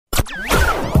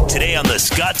Today on The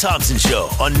Scott Thompson Show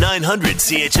on 900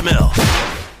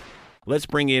 CHML. Let's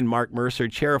bring in Mark Mercer,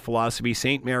 Chair of Philosophy,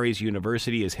 St. Mary's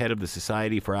University, is head of the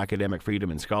Society for Academic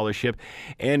Freedom and Scholarship,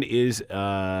 and is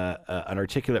an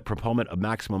articulate proponent of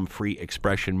maximum free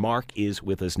expression. Mark is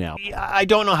with us now. I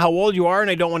don't know how old you are,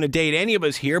 and I don't want to date any of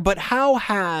us here, but how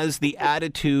has the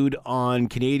attitude on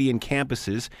Canadian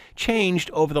campuses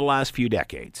changed over the last few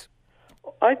decades?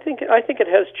 I think it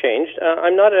has changed.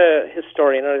 I'm not a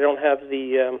historian, and I don't have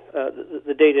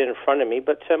the data in front of me.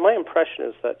 But my impression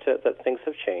is that things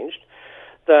have changed.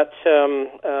 That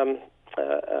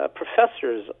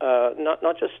professors,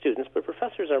 not just students, but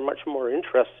professors are much more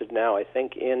interested now. I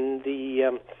think in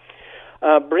the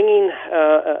bringing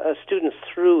students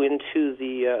through into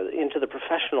the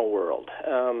professional world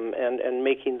and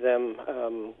making them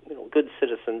good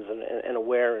citizens and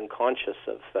aware and conscious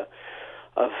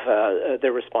of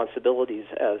their responsibilities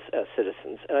as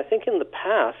citizens. And I think in the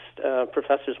past,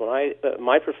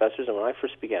 my professors, and when I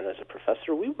first began as a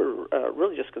professor, we were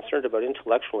really just concerned about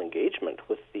intellectual engagement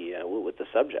with the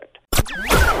subject.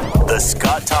 The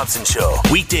Scott Thompson Show,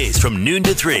 weekdays from noon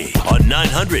to 3 on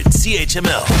 900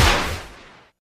 CHML.